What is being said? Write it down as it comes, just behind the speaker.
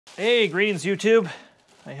Hey, greetings YouTube.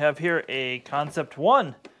 I have here a Concept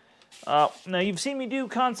 1. Now you've seen me do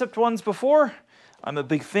Concept 1s before. I'm a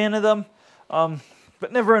big fan of them,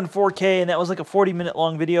 but never in 4K, and that was like a 40-minute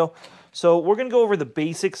long video. So we're going to go over the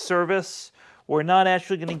basic service. We're not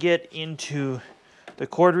actually going to get into the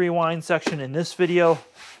cord rewind section in this video.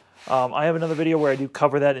 I have another video where I do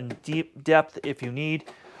cover that in deep depth if you need.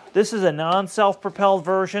 This is a non-self-propelled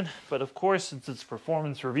version, but of course, since it's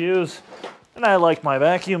performance reviews, and I like my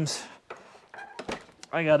vacuums,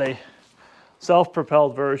 I got a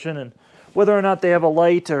self-propelled version, and whether or not they have a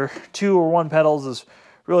light or 2 or 1 pedals is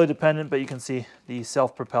really dependent, but you can see the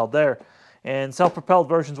self-propelled there. And self-propelled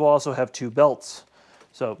versions will also have 2 belts,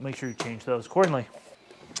 so make sure you change those accordingly.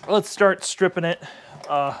 Let's start stripping it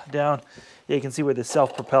down. Yeah, you can see where the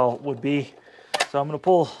self-propel would be. So I'm going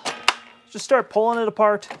to just start pulling it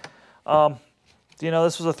apart. You know,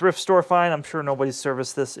 this was a thrift store find. I'm sure nobody's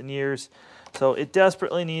serviced this in years. So it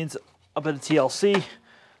desperately needs a bit of TLC.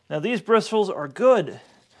 Now these bristles are good,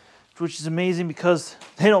 which is amazing because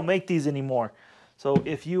they don't make these anymore. So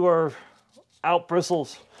if you are out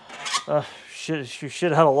bristles, you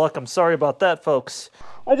should have a luck. I'm sorry about that, folks.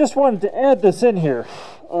 I just wanted to add this in here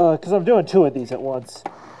because I'm doing 2 of these at once.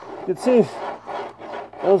 You can see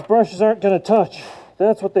those brushes aren't going to touch.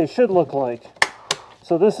 That's what they should look like.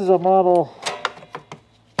 So this is a model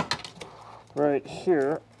right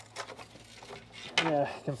here. Yeah,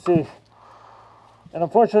 you can see. And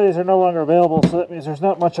unfortunately, these are no longer available, so that means there's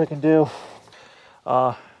not much I can do.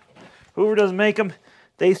 Hoover doesn't make them.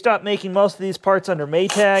 They stopped making most of these parts under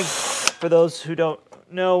Maytag. For those who don't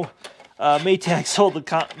know, Maytag sold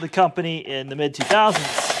the company in the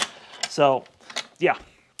mid-2000s. So, yeah.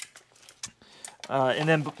 And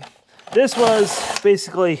then this was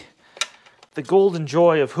basically the golden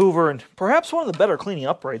joy of Hoover, and perhaps one of the better cleaning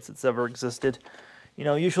uprights that's ever existed. You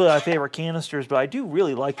know, usually I favor canisters, but I do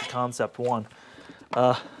really like the Concept 1.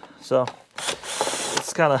 So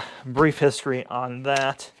it's kind of brief history on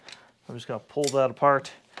that. I'm just going to pull that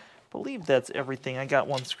apart. I believe that's everything. I got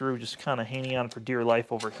 1 screw just kind of hanging on for dear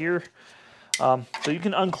life over here. So you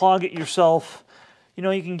can unclog it yourself. You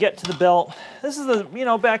know, you can get to the belt. This is the, you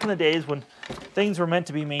know, back in the days when things were meant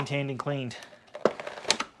to be maintained and cleaned.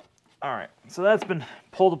 All right, so that's been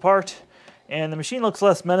pulled apart. And the machine looks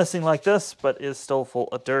less menacing like this, but is still full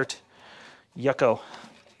of dirt. Yucko.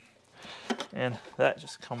 And that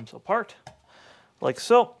just comes apart like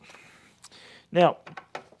so. Now,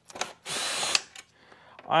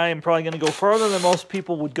 I am probably going to go further than most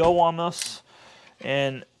people would go on this.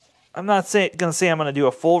 And I'm not going to say I'm going to do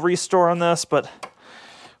a full restore on this, but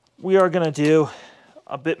we are going to do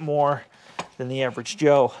a bit more than the average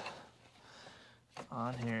Joe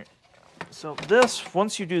on here. So this,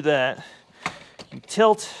 once you do that, you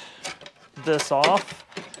tilt this off,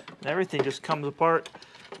 and everything just comes apart.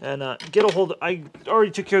 And get a hold of, I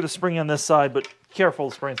already took care of the spring on this side, but careful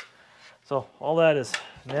of the springs. So all that is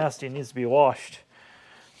nasty and needs to be washed.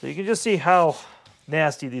 So you can just see how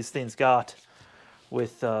nasty these things got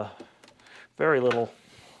with very little.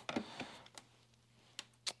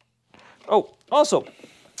 Oh, also,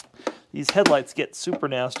 these headlights get super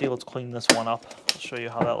nasty. Let's clean this one up. I'll show you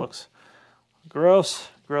how that looks. Gross,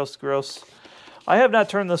 gross, gross. I have not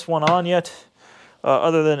turned this one on yet,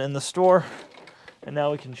 other than in the store. And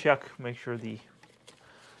now we can check, make sure the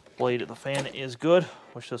blade of the fan is good,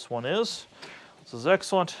 which this one is. This is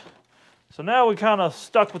excellent. So now we kind of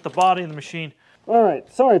stuck with the body of the machine. All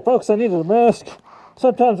right, sorry folks, I needed a mask.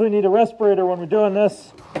 Sometimes we need a respirator when we're doing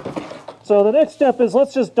this. So the next step is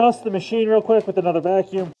let's just dust the machine real quick with another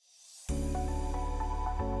vacuum.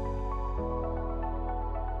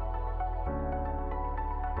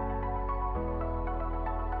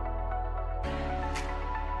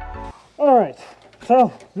 All right,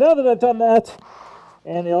 so now that I've done that,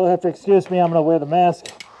 and you'll have to excuse me, I'm going to wear the mask.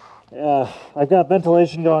 I've got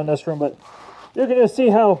ventilation going in this room, but you can just see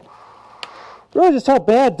how, really just how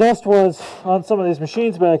bad dust was on some of these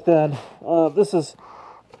machines back then. This is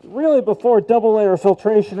really before double layer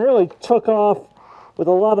filtration really took off with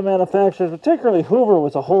a lot of manufacturers, particularly Hoover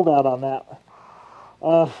was a holdout on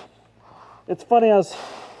that. It's funny as,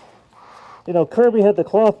 you know, Kirby had the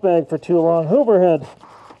cloth bag for too long. Hoover had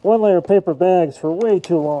 1-layer paper bags for way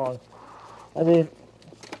too long. I mean,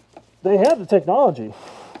 they had the technology.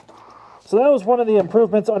 So that was one of the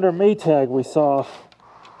improvements under Maytag we saw,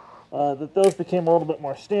 that those became a little bit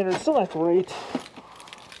more standard. Still not great.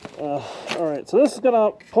 All right, so this is going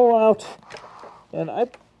to pull out, and I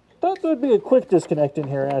thought there would be a quick disconnect in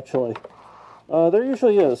here, actually. There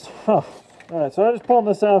usually is. Huh. All right, so I'm just pulling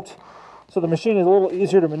this out so the machine is a little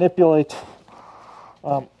easier to manipulate.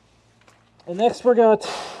 And next we got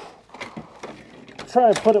try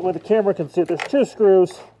and put it where the camera can see it. There's 2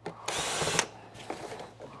 screws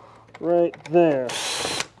right there.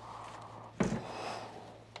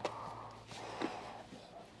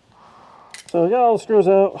 So we got all the screws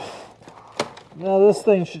out. Now this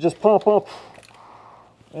thing should just pop up.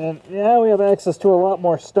 And now we have access to a lot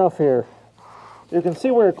more stuff here. You can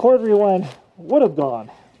see where a cord rewind would have gone.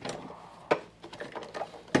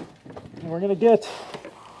 And we're going to get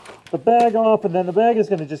the bag off, and then the bag is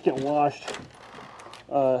going to just get washed.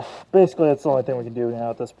 Basically, that's the only thing we can do now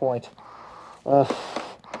at this point.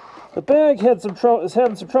 The bag is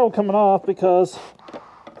having some trouble coming off because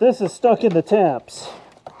this is stuck in the tabs.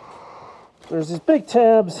 There's these big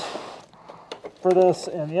tabs for this,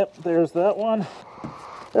 and yep, there's that one.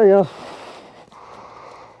 There you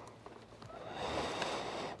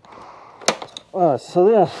go. So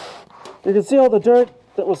yeah, you can see all the dirt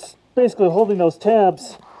that was basically holding those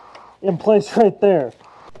tabs in place right there.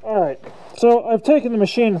 Alright, so I've taken the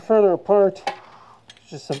machine further apart.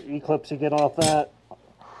 Just some E-clips you get off that.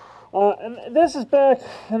 And this is back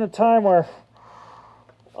in a time where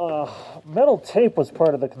metal tape was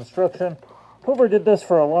part of the construction. Hoover did this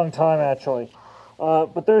for a long time, actually.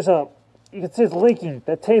 But there's you can see it's leaking.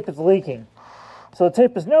 That tape is leaking. So the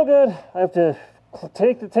tape is no good. I have to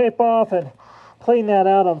take the tape off and clean that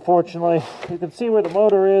out, unfortunately. You can see where the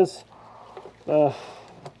motor is. You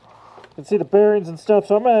can see the bearings and stuff,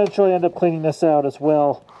 so I'm going to actually end up cleaning this out as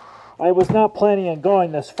well. I was not planning on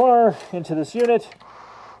going this far into this unit,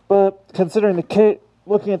 but considering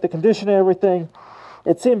looking at the condition of everything,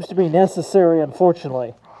 it seems to be necessary,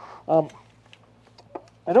 unfortunately.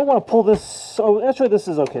 I don't want to pull this. Oh, actually, this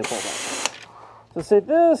is okay. Pull that. So say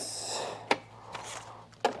this.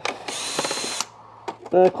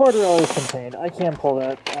 The cord rail is contained. I can pull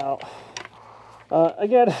that out.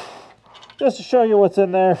 Again, just to show you what's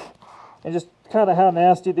in there, and just kind of how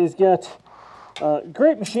nasty these get.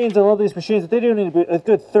 Great machines. I love these machines, but they do need a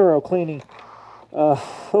good, thorough cleaning. You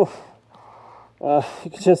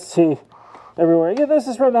can just see everywhere. Again, this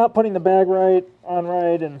is from not putting the bag on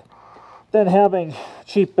right, and then having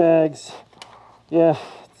cheap bags. Yeah,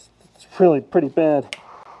 it's really pretty bad.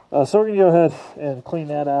 So we're going to go ahead and clean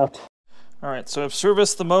that out. Alright, so I've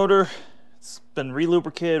serviced the motor. It's been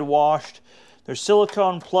relubricated, washed. There's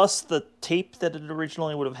silicone plus the tape that it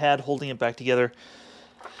originally would have had holding it back together.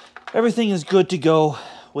 Everything is good to go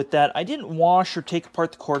with that. I didn't wash or take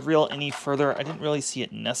apart the cord reel any further. I didn't really see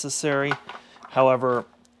it necessary. However,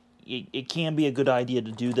 it can be a good idea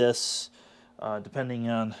to do this depending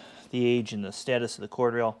on the age and the status of the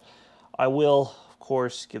cord reel. I will, of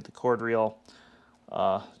course, give the cord reel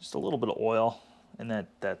just a little bit of oil, and that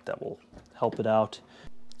will help it out.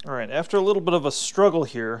 All right, after a little bit of a struggle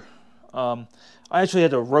here, I actually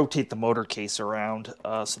had to rotate the motor case around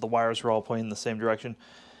so the wires were all pointing in the same direction.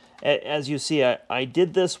 As you see, I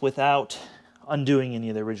did this without undoing any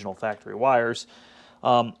of the original factory wires.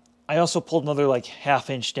 I also pulled another like ½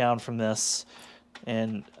 inch down from this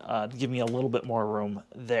and to give me a little bit more room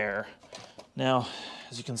there. Now,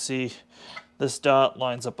 as you can see, this dot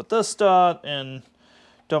lines up with this dot, and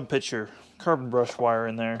don't put your carbon brush wire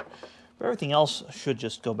in there. But everything else should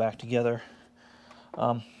just go back together.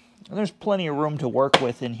 And there's plenty of room to work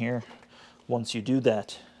with in here once you do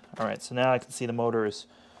that. All right, so now I can see the motor is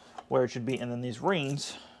where it should be, and then these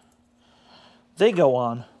rings, they go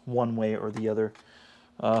on one way or the other.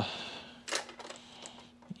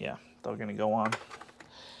 Yeah, they're gonna go on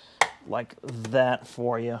like that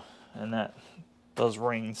for you, and those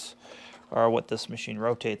rings are what this machine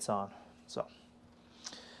rotates on. So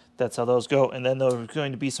that's how those go. And then there's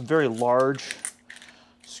going to be some very large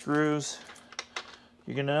screws.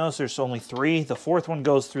 You're gonna notice there's only 3. The 4th one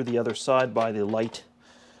goes through the other side by the light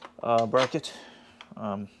bracket.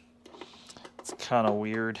 It's kind of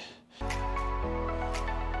weird.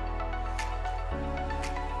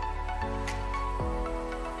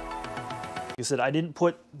 Like I said, I didn't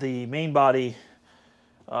put the main body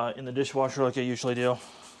in the dishwasher like I usually do.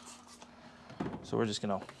 So we're just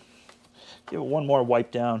gonna give it one more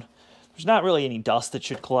wipe down. There's not really any dust that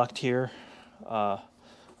should collect here, other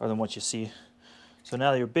than what you see. So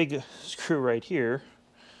now your big screw right here,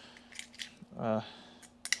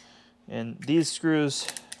 and these screws,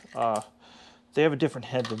 they have a different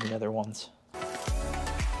head than the other ones.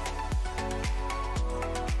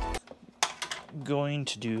 I'm going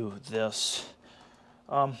to do this.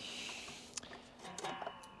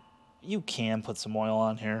 You can put some oil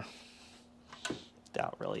on here.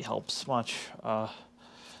 That really helps much.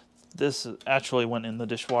 This actually went in the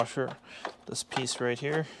dishwasher, this piece right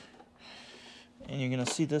here. And you're gonna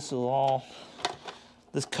see this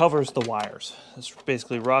covers the wires. This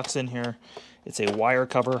basically rocks in here. It's a wire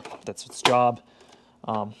cover, that's its job.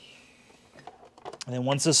 And then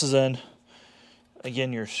once this is in,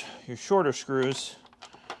 again, your shorter screws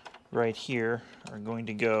right here are going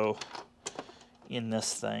to go in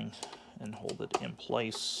this thing and hold it in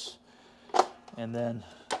place. And then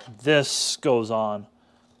this goes on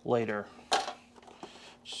later.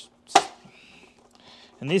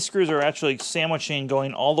 And these screws are actually sandwiching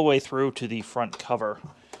going all the way through to the front cover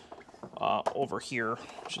over here,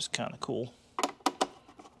 which is kind of cool.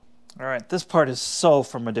 All right, this part is so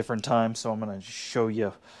from a different time, so I'm going to show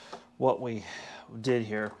you what we did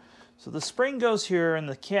here. So the spring goes here, and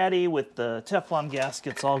the caddy with the Teflon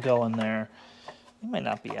gaskets all go in there. It might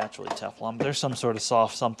not be actually Teflon, but there's some sort of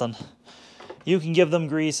soft something. You can give them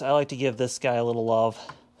grease. I like to give this guy a little love.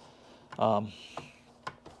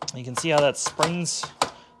 You can see how that springs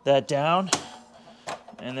that down,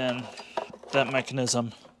 and then that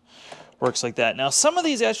mechanism works like that. Now, some of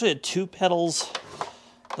these actually had 2 pedals.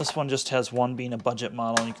 This one just has one, being a budget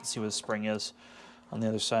model, and you can see where the spring is on the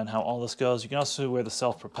other side and how all this goes. You can also see where the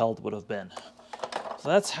self-propelled would have been. So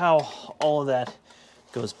that's how all of that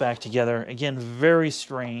goes back together. Again, very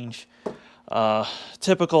strange.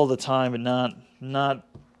 Typical of the time, but not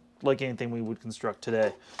like anything we would construct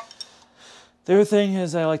today. The other thing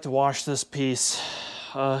is I like to wash this piece.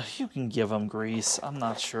 You can give him grease. I'm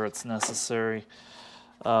not sure it's necessary.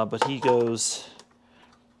 But he goes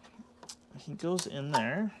in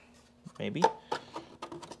there, maybe.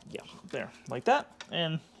 Yeah, there, like that.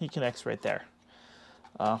 And he connects right there.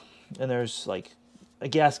 And there's like a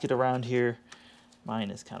gasket around here.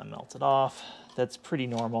 Mine is kind of melted off. That's pretty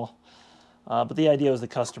normal. But the idea was the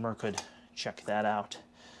customer could check that out.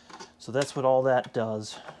 So that's what all that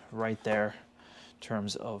does right there in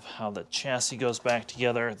terms of how the chassis goes back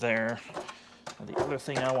together there. And the other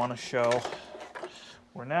thing I want to show,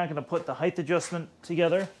 we're now going to put the height adjustment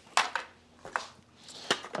together.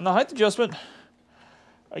 And the height adjustment,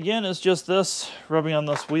 again, is just this, rubbing on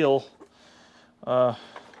this wheel.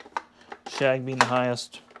 Shag being the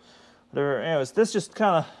highest. Whatever. Anyways, this just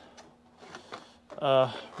kind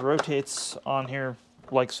of rotates on here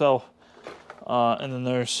like so. And then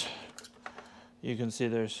there's, you can see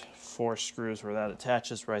there's 4 screws where that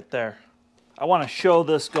attaches right there. I want to show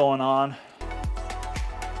this going on.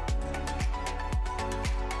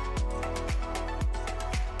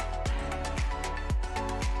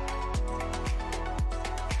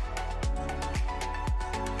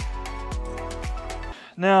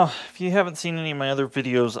 Now, if you haven't seen any of my other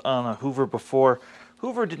videos on a Hoover before,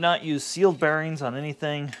 Hoover did not use sealed bearings on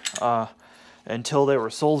anything until they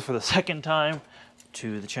were sold for the second time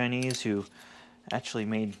to the Chinese, who actually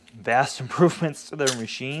made vast improvements to their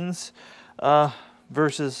machines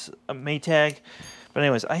versus a Maytag. But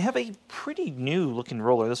anyways, I have a pretty new looking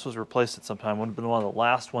roller. This was replaced at some time. Would have been one of the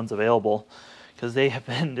last ones available because they have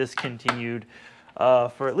been discontinued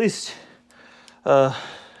for at least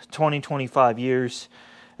 20-25 years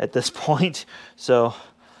at this point. So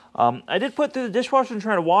I did put it through the dishwasher and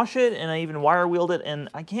try to wash it, and I even wire wheeled it, and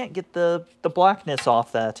I can't get the blackness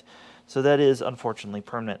off that. So that is unfortunately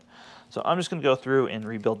permanent. So I'm just going to go through and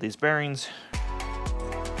rebuild these bearings.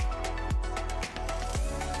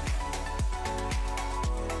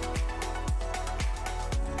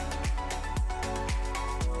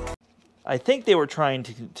 I think they were trying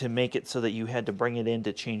to make it so that you had to bring it in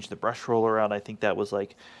to change the brush roller out. I think that was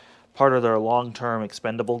like part of their long-term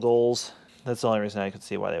expendable goals. That's the only reason I could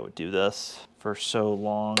see why they would do this for so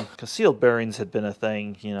long. Because sealed bearings had been a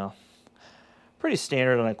thing, you know, pretty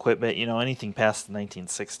standard on equipment, you know, anything past the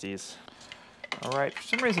 1960s. All right, for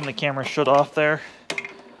some reason the camera shut off there.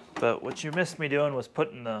 But what you missed me doing was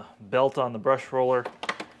putting the belt on the brush roller.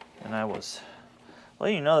 And I was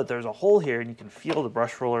letting you know that there's a hole here and you can feel the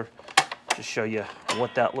brush roller. Just show you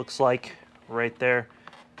what that looks like right there.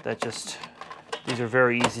 That just, these are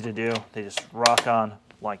very easy to do. They just rock on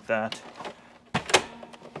like that.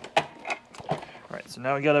 All right, so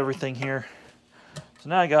now we got everything here. So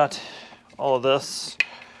now I got all of this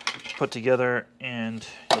put together, and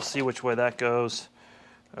you'll see which way that goes.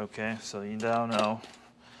 Okay, so you now know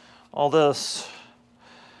all this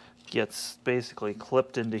gets basically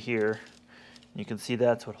clipped into here. You can see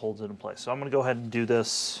that's what holds it in place. So I'm going to go ahead and do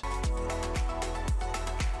this.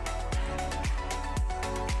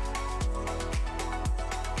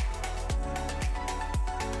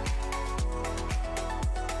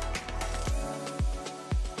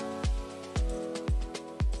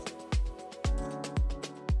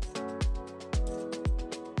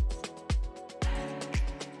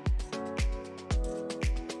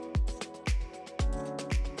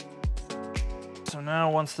 So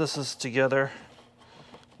now once this is together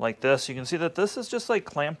like this, you can see that this is just like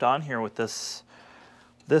clamped on here with this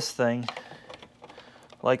thing.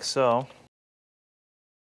 like so.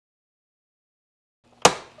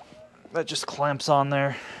 That just clamps on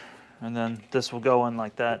there, and then this will go in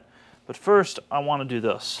like that. But first, I want to do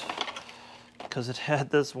this, because it had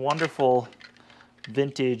this wonderful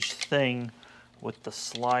vintage thing with the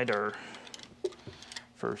slider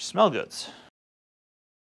for smell goods.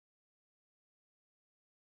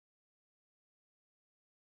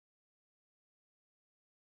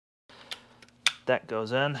 That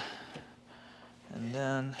goes in, and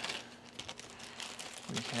then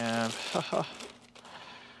we have,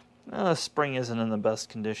 the spring isn't in the best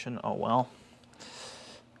condition, oh well.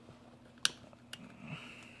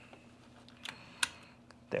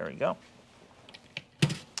 There we go.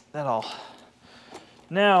 That all.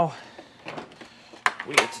 Now,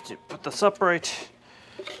 we get to put this upright,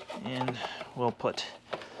 and we'll put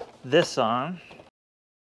this on.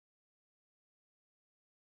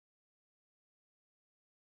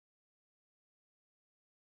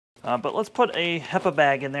 But let's put a HEPA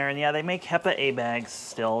bag in there, and yeah, they make HEPA A bags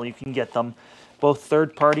still. You can get them, both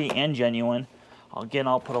third-party and genuine. Again,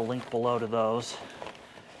 I'll put a link below to those.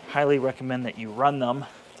 Highly recommend that you run them.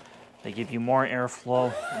 They give you more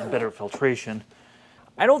airflow and better filtration.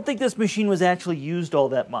 I don't think this machine was actually used all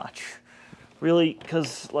that much, really,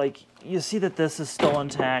 because like you see that this is still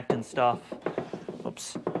intact and stuff.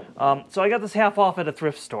 Oops. So I got this half off at a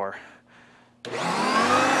thrift store.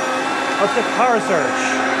 Let's get power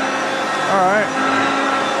search. All right.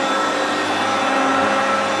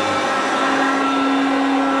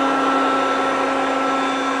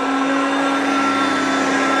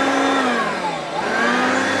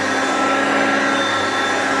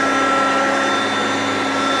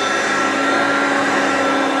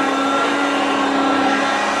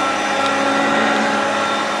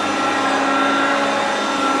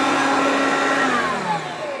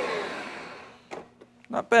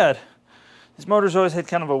 Not bad. These motors always had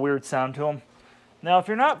kind of a weird sound to them. Now, if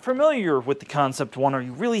you're not familiar with the Concept 1, or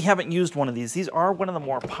you really haven't used one of these are one of the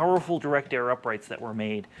more powerful direct air uprights that were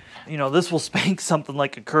made. You know, this will spank something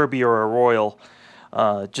like a Kirby or a Royal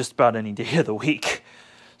just about any day of the week.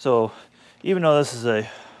 So, even though this is a,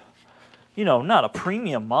 you know, not a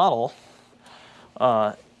premium model,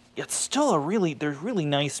 it's still they're really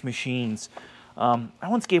nice machines. I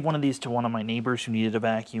once gave one of these to one of my neighbors who needed a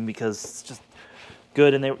vacuum because it's just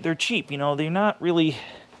good, and they're cheap. You know, they're not really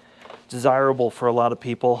desirable for a lot of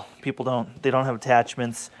people. They don't have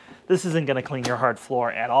attachments. This isn't going to clean your hard floor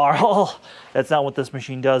at all. That's not what this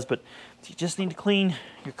machine does. But if you just need to clean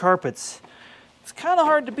your carpets, it's kind of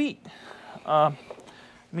hard to beat. I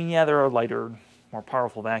mean, yeah, there are lighter, more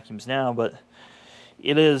powerful vacuums now, but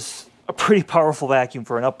it is a pretty powerful vacuum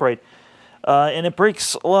for an upright. And it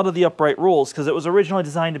breaks a lot of the upright rules because it was originally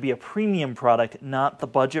designed to be a premium product, not the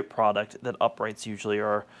budget product that uprights usually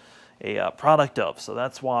are a product of. So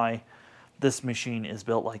that's why this machine is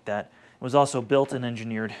built like that. It was also built and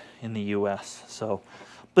engineered in the US. So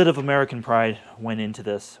a bit of American pride went into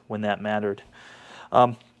this when that mattered.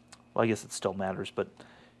 Well, I guess it still matters, but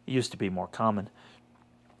it used to be more common.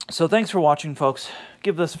 So thanks for watching, folks.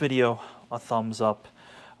 Give this video a thumbs up.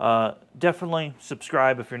 Definitely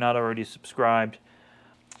subscribe if you're not already subscribed,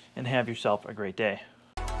 and have yourself a great day.